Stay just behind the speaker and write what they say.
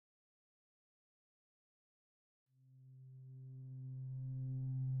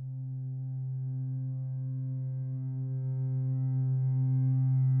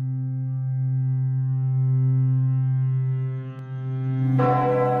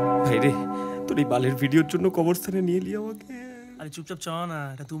ভাই রে, তোর এই বালের ভিডিওর জন্য কবরস্থানে নিয়ে এলি আমাকে। আরে চুপচাপ চ না,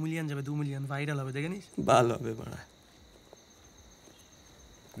 এটা 2 মিলিয়ন যাবে, 2 মিলিয়ন ভাইরাল হবে, দেখে নিস। ভালো হবে বাড়া।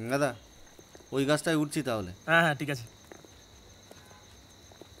 দাদা ওই গাছটায় উঠছি তাহলে। হ্যাঁ হ্যাঁ ঠিক আছে।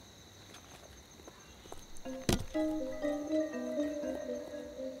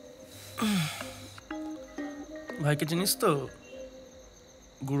 ভাইকে চিনিস তো?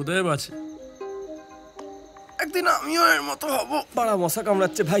 গুরুদেব আছে, একদিন আমিও এর মতো হব। বাড়া মশা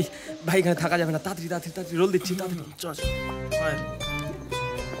কামড়াচ্ছে ভাই, ভাই এখানে থাকা যাবে না, তাড়াতাড়ি তাড়াতাড়ি তাড়াতাড়ি রোল দিচ্ছি, তাড়াতাড়ি।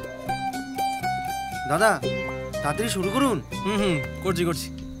 দাদা তাড়াতাড়ি শুরু করুন। করছি করছি।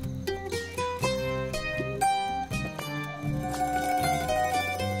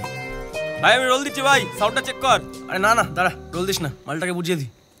 ভাই আমি রোল দিচ্ছি ভাই, সাউন্ডটা চেক কর। আরে না না দাঁড়া, রোল দিস না, মালটাকে বুঝিয়ে দি।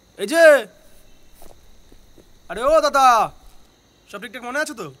 এই যে, আরে ও দাদা, সব ঠিকঠাক মনে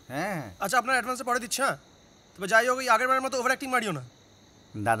আছে তো? হ্যাঁ। আচ্ছা আপনার অ্যাডভান্সে পরে দিচ্ছি। হ্যাঁ তবে যাই হোক, ওই আগের বারের মতো ওভার অ্যাক্টিং মারিও না।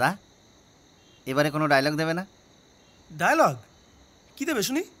 দাদা এবারে কোনো ডায়লগ দেবে না? ডায়লগ কি দেবে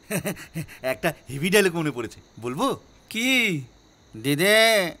শুনি? একটা হেভি ডায়লগ মনে পড়েছে, বলবো? কি? দিদে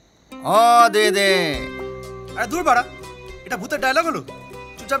ও দিদে। আরে দূর বাড়া, এটা ভূতের ডায়লগ হলো?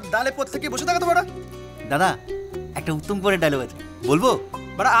 চুপচাপ ডালে পথ থেকে বসে থাকা তো বাড়া। দাদা একটা উত্তম করে ডায়লগ আছে, বলবো?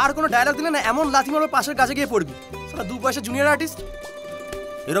 বাড়া আর কোনো ডায়লগ দিলে না এমন লাথি মারবে পাশের গাছে গিয়ে পড়বি। সারা 2 পয়সা জুনিয়র আর্টিস্ট।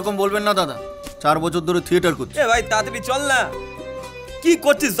 এরকম বলবেন না দাদা, 4 বছর ধরে থিয়েটার করছি। এ ভাই তাড়াতাড়ি চল না, কি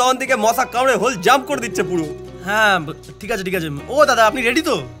করছিস? যখন থেকে মশা কামড়ে হোল জাম্প করে দিচ্ছে পুরো। হ্যাঁ ঠিক আছে ঠিক আছে। ও দাদা আপনি রেডি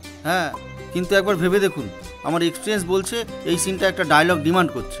তো? হ্যাঁ কিন্তু একবার ভেবে দেখুন, আমার এক্সপিরিয়েন্স বলছে এই সিনটা একটা ডায়লগ ডিমান্ড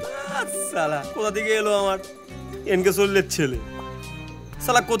করছে। শালা কোথা থেকে এলো আমার এনকে চললের ছেলে?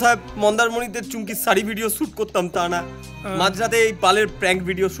 শালা কোথায় মন্দারমণিতে চুমকির শাড়ি ভিডিও শুট করতাম তা না, মাঝরাতে এই পালের প্র্যাঙ্ক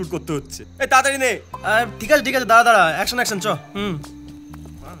ভিডিও শুট করতে হচ্ছে। এই তাড়াতাড়ি নে। ঠিক আছে ঠিক আছে, দাঁড়া দাঁড়া, অ্যাকশন অ্যাকশন চ।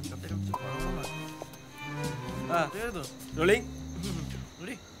 Rolling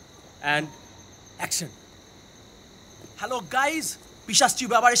and action. Hello guys, পিশাচ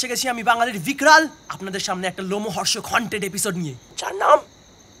টিউবে আবার এসে গেছি আমি, বাঙালির বিকরাল, আপনাদের সামনে একটা লোমহর্ষক হন্টেড এপিসোড নিয়ে, যার নাম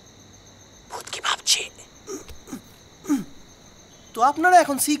ভূত কি ভাবছে। তো আপনারা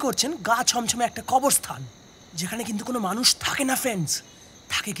এখন সি করছেন গা ছমছমে একটা কবরস্থান, যেখানে কিন্তু কোনো মানুষ থাকে না ফ্রেন্ডস,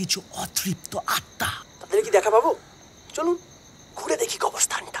 থাকে কিছু অতৃপ্ত আত্মা। তাদের কি দেখা পাবো? চলুন ঘুরে দেখি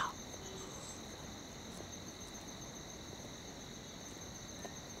কবরস্থানটা।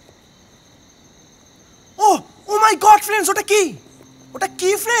 ও ও মাই গড ফ্রেন্ডস, ওটা কি? ওটা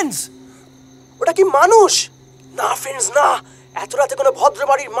কি ফ্রেন্ডস? ওটা কি মানুষ? না ফ্রেন্ডস না, এত রাতে কোনো ভদ্র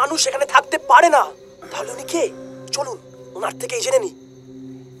বাড়ির মানুষ এখানে থাকতে পারে না। তাহলে উনি কে? চলুন ওনার থেকেই জেনে নি।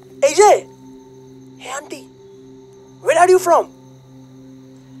 এই যে, হে aunty, where are you from?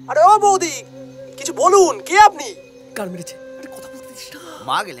 আরে ও বৌদি, কিছু বলুন, কে আপনি? গান মেরেছে, আরে কথা বলতে দিস না।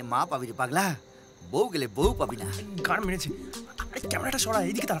 মা গেলে মা পাবি রে পাগলা, বউ গেলে বউ পাবি না। গান মেরেছে। আরে ক্যামেরাটা সরা,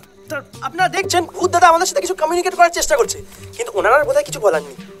 এইদিকে তারা। আপনারা দেখছেন ভূত দাদা আমাদের সাথে কিছু কমিউনিকেট করার চেষ্টা করছে, কিন্তু ওনারা বোধহয় কিছু বলার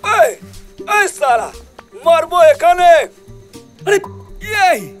নেই। এই এই সালা মারবো এখানে। আরে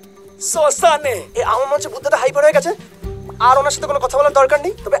এই শ্মশানে। আমার মনে হচ্ছে ভূত দাদা হাইপার হয়ে গেছে, আর ওনার সাথে কোনো কথা বলার দরকার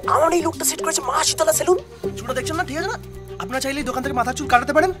নেই। তবে আমার এই লোকটা সেট করেছে মা শীতলা সেলুন। ছোটো দেখছেন না, ঠিক আছে না? আপনারা চাইলেই দোকান থেকে মাথার চুল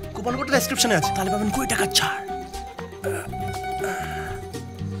কাটাতে পারেন, কুপন কোডটা ডেসক্রিপশনে আছে, তাহলে পাবেন 20 টাকার ছাড়।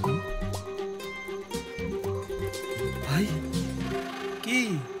 ভাই কি?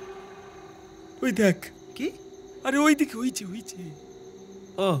 ওই দেখ। কি? আরে ওই দিকে, ওইছে ওইছে।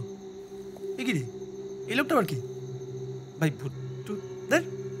 ও এ কি রে, এই লোকটা আবার কি? ভাই ভূত দেখ,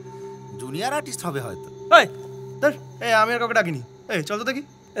 জুনিয়র আর্টিস্ট হবে হয়তো। এই দেখ, এই আমি আর কাউকে ডাকিনি। এই চল তো দেখি।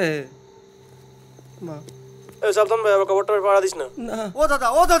 মা এই সাবধান ভাই, আবার কবরটা পাড়া দিস না। ও দাদা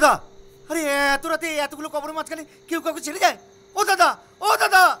ও দাদা, আরে এত রাতে এতগুলো কবরের মাঝখানে কেউ কাউকে ছেড়ে যায়? ও দাদা ও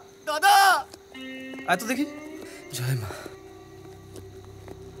দাদা, দাদা আয় তো দেখি। জয় মা।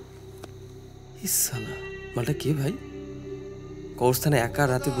 ইস শালা মালটা কে ভাই? কবরস্থানে একা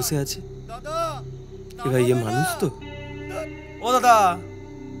রাতে বসে আছে। দাদা এ ভাই এ মানুষ তো? ও দাদা,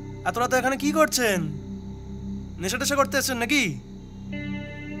 এত রাতে এখানে কি করছেন? নেশা টেশা করতে এসছেন নাকি?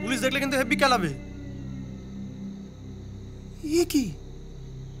 পুলিশ দেখলে কিন্তু হেব্বি খেলাবে। এ কি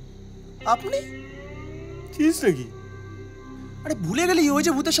আপনি? চিনিস নাকি? আরে ভুলে গেলি, ওই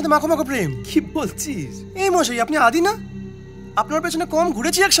যে ভূতের সাথে মাখো মাখো প্রেম। কি বলছিস? এই মশাই, আপনি আদি না? আপনার পেছনে কম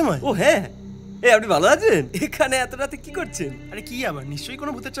ঘুরেছি এক সময়। ও হ্যাঁ। এই আপনি ভালো আছেন? এখানে এত রাতে কি করছেন? আরে কি আবার, নিশ্চয়ই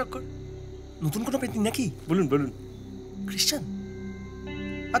কোনো ভূতের চক্কর। নতুন কোনো পেন্টিং নাকি? বলুন বলুন। খ্রিস্টান?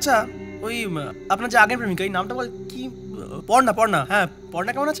 আচ্ছা ওই আপনার যে আগের প্রেমিকা, এই নামটা বল কি? পর্ণা। পর্ণা, হ্যাঁ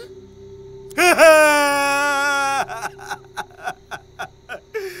পর্ণা কেমন আছে?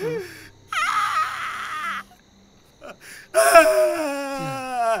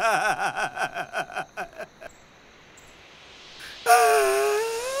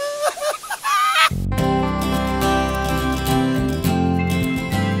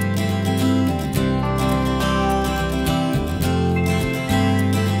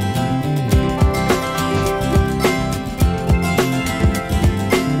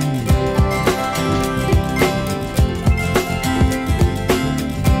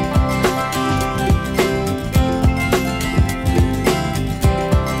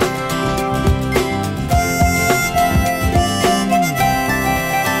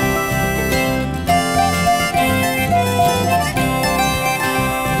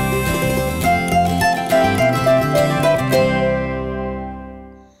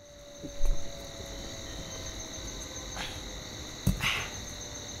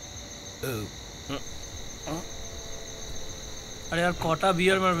 আরে আর কটা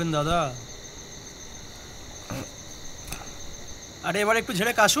বিয়ার মারবেন দাদা? আরে এবার একটু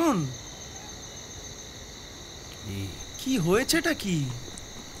ঝেড়ে কাশুন। কি হয়েছে এটা কি?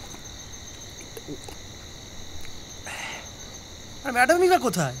 আর ম্যাডামই বা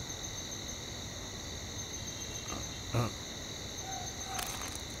কোথায়?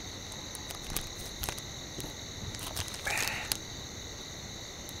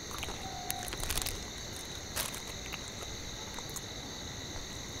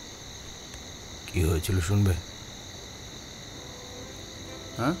 কি হয়েছিল শুনবে?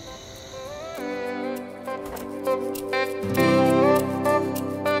 হ্যাঁ,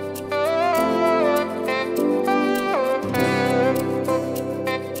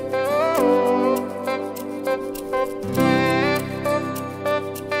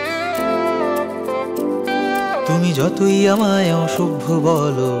 তুমি যতই আমায় অসভ্য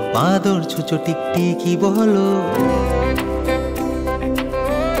বলো, বাঁদর ছুচো টিকটিকি বলো,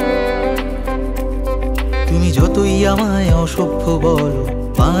 তুমি যতই আমায় অসভ্য বলো,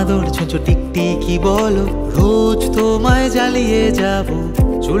 বাঁদর ছুঁচো টিকটিকি বলো, রোজ তোমায় জ্বালিয়ে যাব,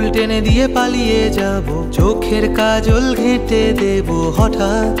 চুল টেনে দিয়ে পালিয়ে যাব, চোখের কাজল ঘেঁটে দেব,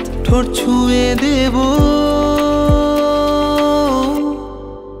 হঠাৎ ঠোঁট ছুঁয়ে দেব।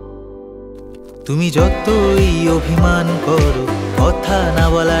 তুমি যতই অভিমান করো, কথা না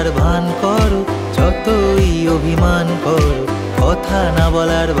বলার ভান করো, যতই অভিমান করো, কথা না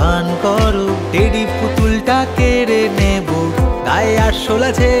বলার ভান করো, টেডি পুতুলটা কেড়ে নেব, গায়ে আরশোলা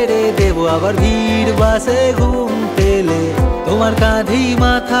ছেড়ে দেব, আবার ভিড় বাসে ঘুম পেলে তোমার কাঁধেই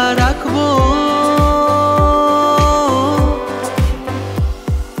মাথা রাখবো।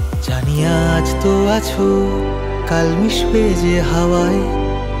 জানি আজ তো আছো, কাল মিশবে যে হাওয়ায়,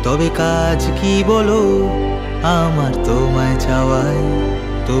 তবে কাজ কি বলো আমার তোমায় চাওয়ায়।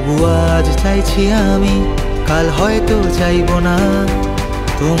 তবু আজ চাইছি আমি, কাল হয়তো চাইব না,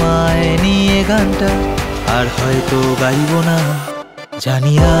 তোমায় নিয়ে গানটা আর হয়তো গাইব না।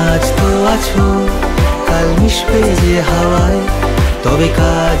 জানি আজ তো আছো, কাল মিশবে যে হাওয়ায়, তবে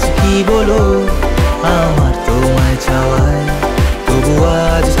কাজ কি বলো আমার তোমায় চাওয়ায়। তবু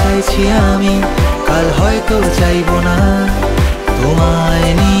আজ চাইছি আমি, কাল হয়তো চাইব না, তোমায়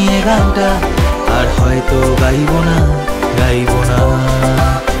নিয়ে গানটা আর হয়তো গাইব না, গাইব না।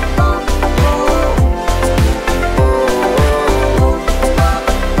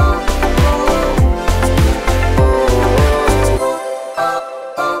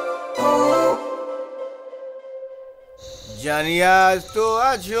 জানি আজ তো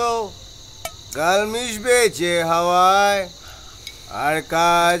আছো, কাল মিশবে যে হাওয়ায়, আর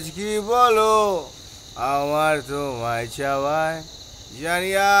কাজ কি বলো আমার তোমায় চাওয়ায়।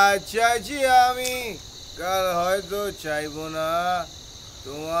 জানি আজ চাইছি আমি, কাল হয়তো চাইবো না,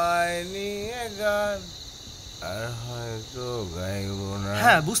 তোমায় নিয়ে গান আর হয়তো গাইবো না।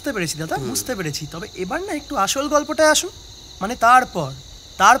 হ্যাঁ বুঝতে পেরেছি দাদা, বুঝতে পেরেছি। তবে এবার না একটু আসল গল্পটায় আসুন। মানে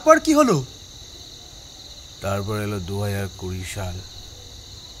তারপর কি হলো? তারপর এলো 2020 সাল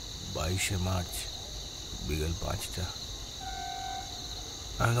 22শে মার্চ বিকেল 5টা।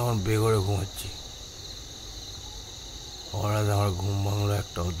 আমি তখন বেঘরে ঘুমাচ্ছি, হঠাৎ আমার ঘুম ভাঙলো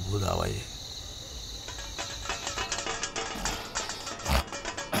একটা অদ্ভুত আওয়াজে।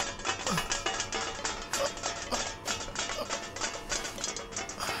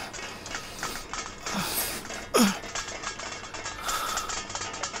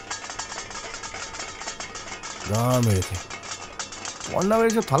 মেরেছে পর্ণা,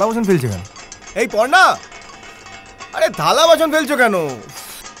 মেরেছে থালা বাসন ফেলছে কেন? এই পর্ণা, আরে থালা বাসন ফেলছো কেন?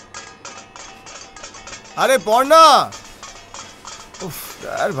 আরে পর্ণা, উফ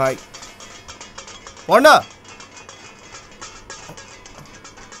আর ভাই, পর্ণা,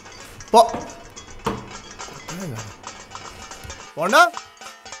 পর্ণা,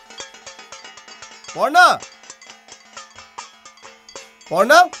 পর্ণা,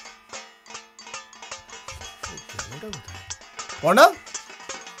 পর্ণা, পর্ণা,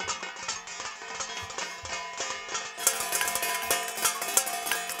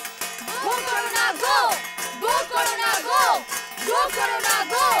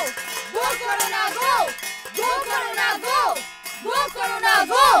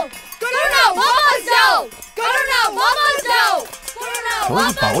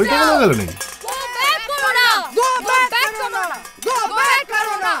 পাগল টাগল হয়ে গেল নাকি?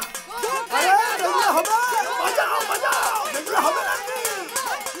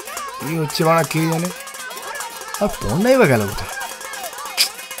 কি হচ্ছে বাড়া কে জানে। আর পর্ণাই বা গেল কোথায়?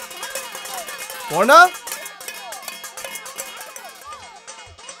 পর্ণা,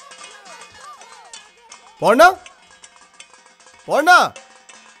 পর্ণা, পর্ণা,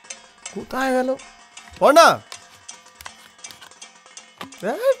 কোথায় গেল পর্ণা?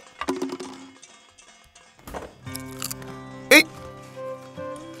 এই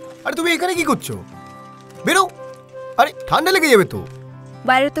আরে তুমি এখানে কি করছো? বেরো। আরে ঠান্ডা লেগে যাবে তো।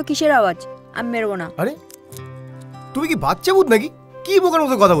 বাইরে তো কিসের আওয়াজ? আমি বেরোবো না। আরে তুমি কি বাচ্চা ভূত নাকি? কি বোকার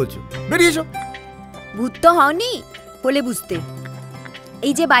মতো কথা বলছো? বেরিয়ে এসো। ভূত তো হওনি, বলে বুঝতে।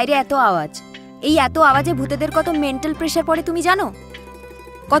 এই যে বাইরে এত আওয়াজ, এই এত আওয়াজে ভূতেদের কত মেন্টাল প্রেশার পড়ে তুমি জানো?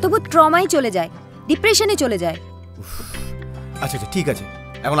 কত ভূত ট্রমায় চলে যায়, ডিপ্রেশনে চলে যায়। আচ্ছা আচ্ছা ঠিক আছে,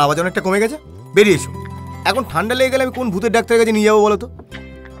 এখন আওয়াজ অনেকটা কমে গেছে, বেরিয়ে এসো। এখন ঠান্ডা লেগে গেলে আমি কোন ভূতের ডাক্তারের কাছে নিয়ে যাবো বলো তো?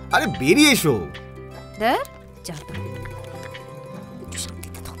 আরে বেরিয়ে এসো।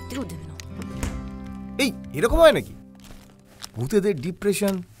 এই এরকম হয় নাকি? ভূতেদের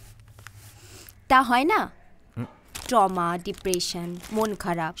ডিপ্রেশন তা হয় না? ট্রমা, ডিপ্রেশন, মন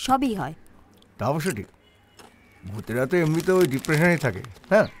খারাপ সবই হয়। তা অবশ্য ঠিক, ভূতেরা তো এমনিতে ওই ডিপ্রেশনেই থাকে।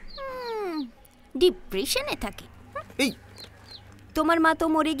 হ্যাঁ ডিপ্রেশনে থাকে। এই তোমার মা তো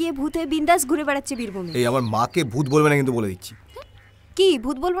মরে গিয়ে ভূত হয়ে বিন্দাস ঘুরে বেড়াচ্ছে বীরভূমে। এই আমার মাকে ভূত বলবে না কিন্তু বলে দিচ্ছি। কি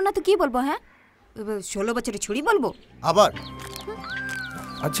ভূত বলবো না তো কি বলবো? হ্যাঁ 16 বছরের ছুরি বলবো আবার?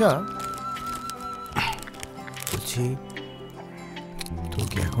 আচ্ছা বলছি, তুমি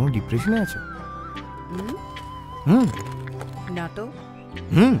কি এখনো ডিপ্রেশনে আছো? না তো।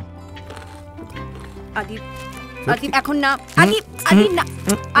 আদি সত্যি? এখন না, আদি না,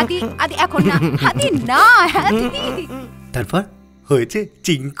 আদি এখন না, আদি না। তারপর হয়েছে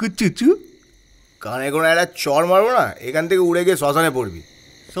চিঙ্কু চুচু। কানে কোনো একটা চড় মারবো না, এখান থেকে উড়ে গিয়ে শ্মশানে পড়বি।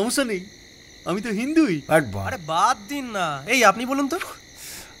 সমস্যা নেই, আমি তো হিন্দুই। আরে বাদ দিন না। এই আপনি বলুন তো।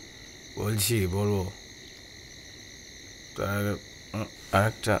 বলছি বলবো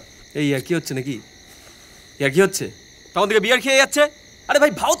আরেকটা। এই আর কি হচ্ছে নাকি? আর কি হচ্ছে? তখন থেকে বিয়ার খেয়ে যাচ্ছে। আরে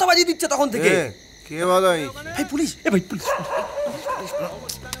ভাই ভাওতাবাজি দিচ্ছে তখন থেকে। কে বাদাই? ভাই পুলিশ। এ ভাই পুলিশ।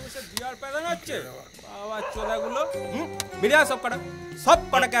 বিয়ার প্যাদান হচ্ছে বাবা চোদাগুলো। বিরিয়া সব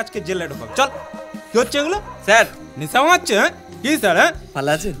কটাকে আজকে জেলে ঢোকাও। চল। কি হচ্ছে এগুলো? স্যার নেশা হচ্ছে? হ্যাঁ কি স্যার? হ্যাঁ ভালো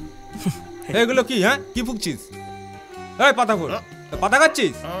আছেন? এগুলো কি? হ্যাঁ কি ফুকছিস? এই পাতা ফুল, পাতা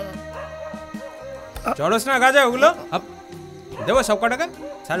খাচ্ছিস? চড়স না গাজা ওগুলো। দেবো সব কটাকে?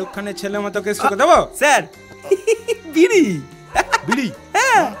 শাহরুখ খানের ছেলে মতো কেস করে দেবো? স্যার বিড়ি বিড়ি?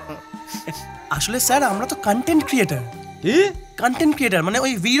 হ্যাঁ আসলে স্যার আমরা তো কন্টেন্ট ক্রিয়েটার। কি কন্টেন্ট ক্রিয়েটার মানে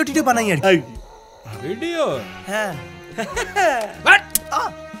ওই ভিডিও টিডিও বানাই আর কি। ভিডিও? হ্যাঁ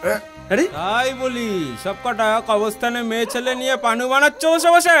আরে তাই বলি সব কটা অবস্থানে মেয়ে ছেলে নিয়ে পানু বানাচ্ছ বসে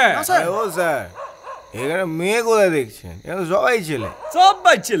বসে? ও স্যার এখানে মেয়ে কোথায় দেখছেন? এখানে সবাই ছেলে।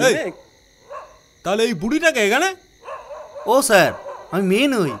 সবাই ছেলে। তাহলে এই বুড়িটাকে এখানে? ও স্যার আমি মেয়ে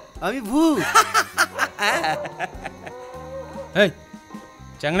নই, আমি ভূত। এই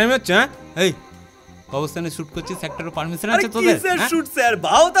চ্যাংড়ামি হচ্ছে? হ্যাঁ এই অবস্থানে শুট করছিস, সেক্টরের পারমিশন আছে তোদের? কিসের শুট স্যার?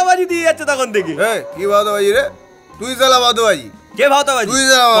 ভাওতাবাজি দিয়ে যাচ্ছে তখন থেকে। এই কি বাদাবাজি রে? তুই শালা বাদাবাজি। কে ভাওতাবাজি? তুই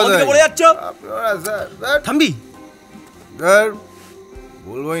শালা তখন থেকে বাদাবাজি বলে যাচ্ছ। আপনারা স্যার থামবি। স্যার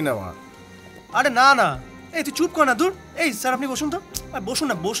বলবোই না মা। আরে না না, এই তুই চুপ কর না। দূর। এই স্যার আপনি বসুন তো। বসুন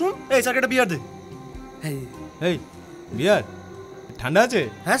না বসুন। এই স্যারকে একটা বিয়ার দে। এই বিয়ার ঠান্ডা আছে?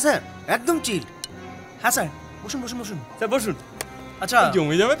 হ্যাঁ স্যার একদম চিল। হ্যাঁ স্যার বসুন বসুন বসুন। স্যার বসুন। আচ্ছা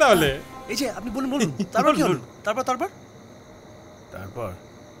জমে যাবে তাহলে। এই যে আপনি বলুন বলুন। তারপর কি হলো?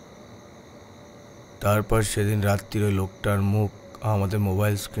 তারপর সেদিন রাত্রির ওই লোকটার মুখ আমাদের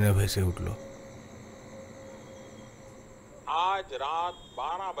মোবাইল স্ক্রিনে ভেসে উঠল। आज रात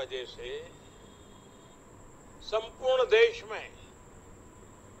 12 बजे से संपूर्ण देश में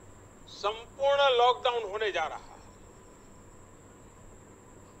संपूर्ण लॉकडाउन होने जा रहा है।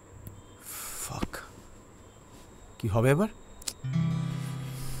 ফাক, কি হবে এবার?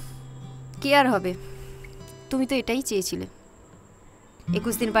 কি আর হবে, তুমি তো এটাই চেয়েছিলে।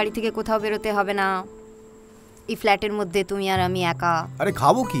 21 দিন বাড়ি থেকে কোথাও বেরোতে হবে না, এই ফ্ল্যাটের মধ্যে তুমি আর আমি একা। আরে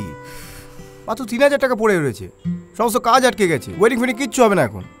খাবো কি? মাত্র 3000 টাকা পড়ে রয়েছে, সমস্ত কাজ আটকে গেছে, ওয়েটিং ফিটিং কিচ্ছু হবে না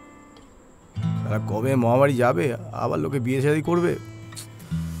এখন। সারা কবে মহামারী যাবে, আবার লোকে বিয়ে শাদী করবে।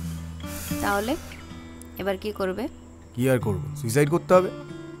 তাহলে এবার কি করবে? কি আর করবো, সুইসাইড করতে হবে।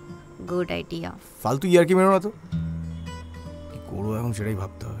 Good idea. ফালতু ইয়ার কি মেরো না তো। কি করবো এখন সেটাই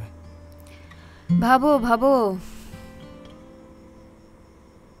ভাবতে হবে। ভাবো ভাবো।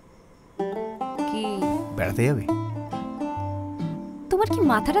 কি বেড়াতে যাবে? তোমার কি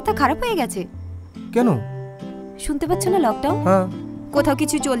মাথাটা খারাপ হয়ে গেছে? কেন? শুনতে পাচ্ছ না লকডাউন? হ্যাঁ কোথাও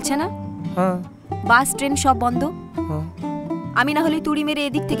কিছু চলছে না, হ্যাঁ বাস ট্রেন সব বন্ধ। হ্যাঁ। আমি না হলে তুড়ি মেরে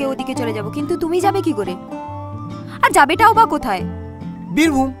এদিক থেকে ওদিকে চলে যাব, কিন্তু তুমি যাবে কি করে? আর যাবেটাও বা কোথায়?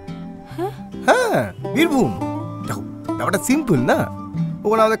 বীরভূম। হ্যাঁ বীরভূম। দেখো ব্যাপারটা সিম্পল না,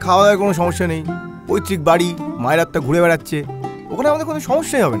 ওখানে আমাদের খাওয়া দাওয়ার কোনো সমস্যা নেই, পৈতৃক বাড়ি, মায়ের আত্মা ঘুরে বেড়াচ্ছে, ওখানে আমাদের কোনো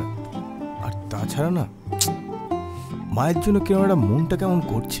সমস্যাই হবে না। তাছাড়া না মায়ের জন্য কেমন একটা মনটা কেমন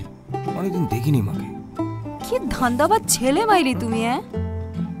করছে, অনেকদিন দেখিনি মাকে। কি ধান্দাবাজ ছেলে মাইরি তুমি,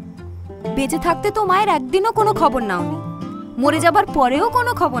 বেঁচে থাকতে তো মায়ের একদিনও কোনো খবর নাওনি, মরে যাবার পরেও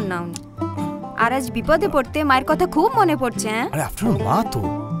কোনো খবর নাওনি, আর আজ বিপদে পড়তে মায়ের কথা খুব মনে পড়ছে। আরে আপনার মা তো।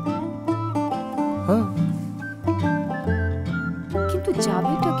 হ্যাঁ, কিন্তু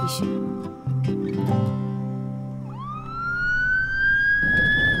যাবেটা কিসে?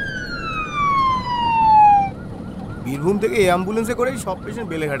 বীরভূম থেকে এই অ্যাম্বুলেন্সে করেই সব পেশেন্ট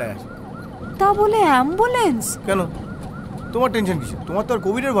বেলেঘাটায় আসে। তা বলে অ্যাম্বুলেন্স? কেন, তোমার টেনশন কিসে? তোমার তো আর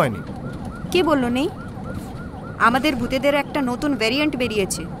কোভিডের ভয় নেই। কে বললো নেই? আমাদের ভূতেদের একটা নতুন ভ্যারিয়েন্ট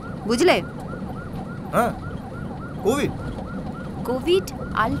বেরিয়েছে, বুঝলে? হ্যাঁ, Covid Covid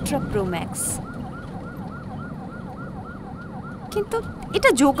ultra pro max. কিন্তু এটা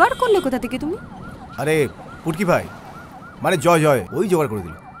জোগাড় করলে কোথা থেকে তুমি? আরে পুটকি ভাই, মানে জয় জয়, ওই জোগাড় করে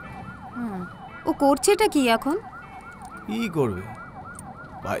দিল। ও করছে এটা কি এখন? কি করবে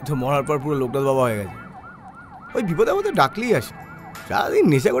ভাই, তো মরার পর পুরো লোকনাথ বাবা হয়ে গেছে। ওই বিপদে আপদে ডাকলেই আসে, সারাদিন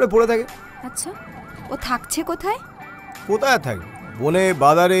নেশা করে পড়ে থাকে। আচ্ছা, ও থাকছে কোথায়? কোথায় থাকবে? বনে,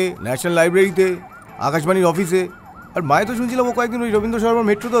 বাজারে, ন্যাশনাল লাইব্রেরিতে, আকাশবাণীর অফিসে। আর মায়ে তো শুনছিলাম ও কয়েকদিন ওই রবীন্দ্র সরোবর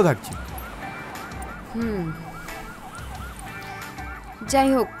মেট্রোতেও থাকছে। যাই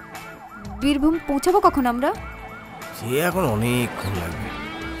হোক, বীরভূম পৌঁছাবো কখন আমরা? সে এখন অনেকক্ষণ লাগবে।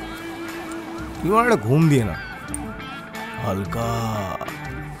 তুই আমার একটা ঘুম দিয়ে না হালকা।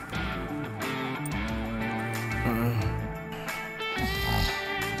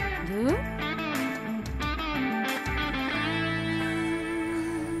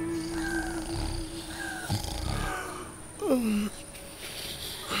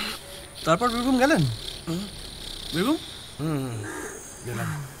 তারপর বীরভূম গেলেন? বীরভূম গেলাম।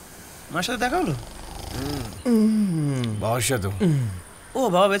 মার সাথে দেখা হলো? বাবার সাথে। ও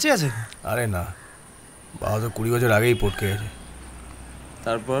বাবা বেঁচে আছে? আরে না, বাবা তো 20 বছর আগেই পটকে গেছে।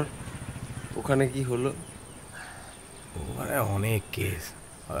 তারপর ওখানে কি হলো? ওখানে অনেক কেস।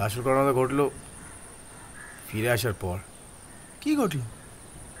 আসল ঘটনা ঘটলো ফিরে আসার পর। কি ঘটলো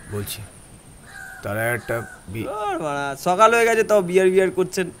বলছি, তারা একটা সকাল হয়ে গেছে তাও বিয়ার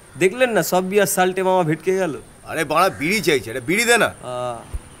করছেন, দেখলেন না? সব বিয়ার সাল্টে মামা ভেটকে গেল। আরে বাড়া বিড়ি চাইছে, এটা বিড়ি দে না।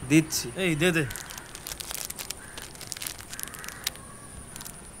 দিচ্ছি। এই দে দে।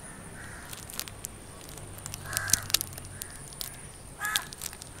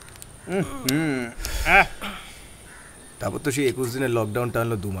 তারপর তো সেই 21 দিনের লকডাউন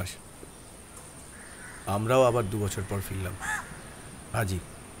টানলো 2 মাস। আমরাও আবার 2 বছর পর ফিরলাম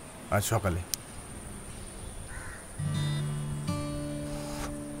আজ সকালে।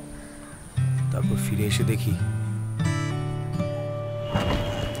 তারপর ফিরে এসে দেখি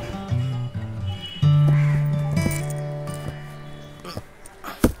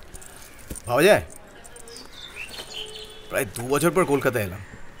পাওয়া যায়। প্রায় 2 বছর পর কলকাতায় এলাম।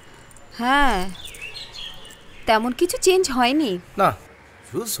 হ্যাঁ, তেমন কিছু চেঞ্জ হয়নি না,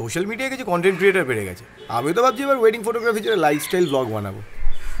 শুধু সোশ্যাল মিডিয়ায় কিছু কন্টেন্ট ক্রিয়েটার বেড়ে গেছে। আমি তো ভাবছি এবার ওয়েডিং ফটোগ্রাফি ছেড়ে লাইফস্টাইল ব্লগ বানাবো।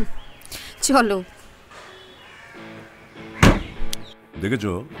 চলো।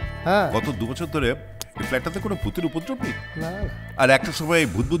 দেখেছো, গত 2 বছর ধরে এই ফ্ল্যাটটাতে কোনো ভূতের উপদ্রব নেই। আর একটা সময়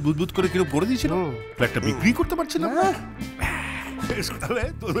ভূত করে কিরকম করে দিয়েছিল, ফ্ল্যাটটা বিক্রি করতে পারছিল না। তাহলে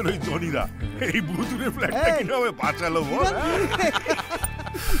তোদের ওই জনিরা এই ভূতুরের ফ্ল্যাটটা কিভাবে বাঁচালো বল?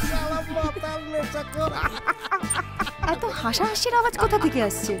 এত হাসাহাসির আওয়াজ কোথা থেকে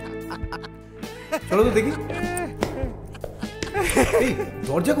আসছে? চলো তো দেখি।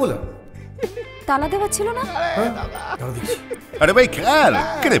 দরজা খোলা, তালা দেওয়া ছিল না? আরে ভাই খেয়াল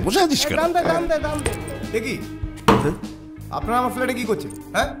কেন বসে আছিস কেন? দেখি আপনারা আমার ফ্ল্যাটে কি করছেন?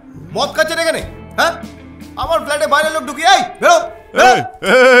 হ্যাঁ, মদ খাচ্ছেন এখানে? হ্যাঁ, আমার ফ্ল্যাটে বাইরের লোক ঢুকিয়ে বেরো।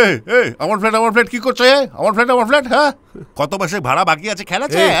 আমার ফ্ল্যাট কি করছে? আমার ফ্ল্যাট হ্যাঁ, কত মাসে ভাড়া বাকি আছে খেয়াল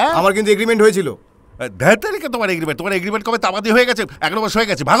আছে? আমার কিন্তু এগ্রিমেন্ট হয়েছিল। তোমার এগ্রিমেন্ট কবে তাবাদি হয়ে গেছে? 11 মাস হয়ে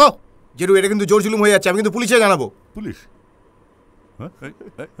গেছে, ভাগো। যেটু এটা কিন্তু জোর জুলুম হয়ে যাচ্ছে, আমি কিন্তু পুলিশে জানাবো। পুলিশ?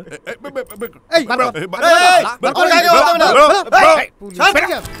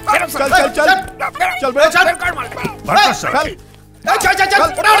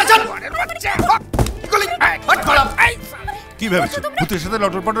 কি ভেবেছো ভূতের সাথে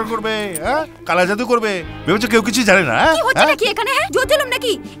লটর পটর করবে? কালা জাদু করবে ভেবেছো? কেউ কিছু জানে না। কি হচ্ছে নাকি এখানে? জোর জুলুম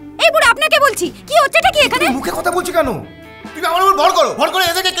নাকি? এই বুড়ো আপনাকে বলছি, কি হচ্ছে নাকি এখানে? মুখে কথা বলছি কেন? তুমি আমার উপর ভর করে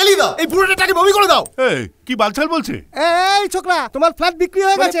এদেরকে কেলি দাও, এই পুরোটাকে বমি করে দাও। এই কি বালছাল বলছে? এই ছোকরা, তোমার ফ্ল্যাট বিক্রি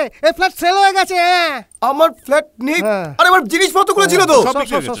হয়ে গেছে, এই ফ্ল্যাট সেল হয়ে গেছে। আমার ফ্ল্যাট নেই? আরে আমার জিনিসপত্রগুলো ছিল তো। সব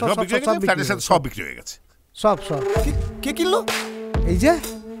বিক্রি হয়ে গেছে, ফ্ল্যাটের সাথে সব বিক্রি হয়ে গেছে। সব কে কিনলো? এই যে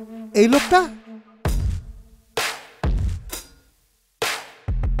এই লোকটা।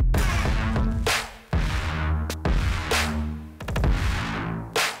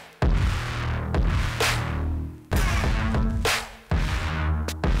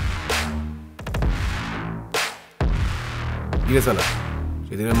 কিরে সালা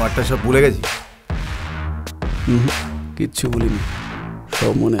সেদিনের মাঠটা সব ভুলে গেছি? কিচ্ছু বলিনি,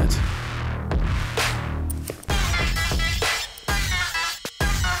 সব মনে আছে।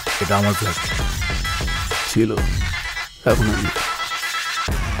 এটা আমার ফ্ল্যাট ছিল, এখন আমি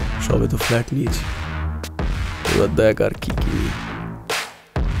সবে তো ফ্ল্যাট নিয়েছি, এবার দেখ আর কি কি নিয়ে।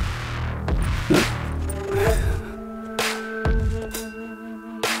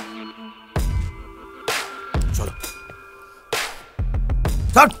 চলো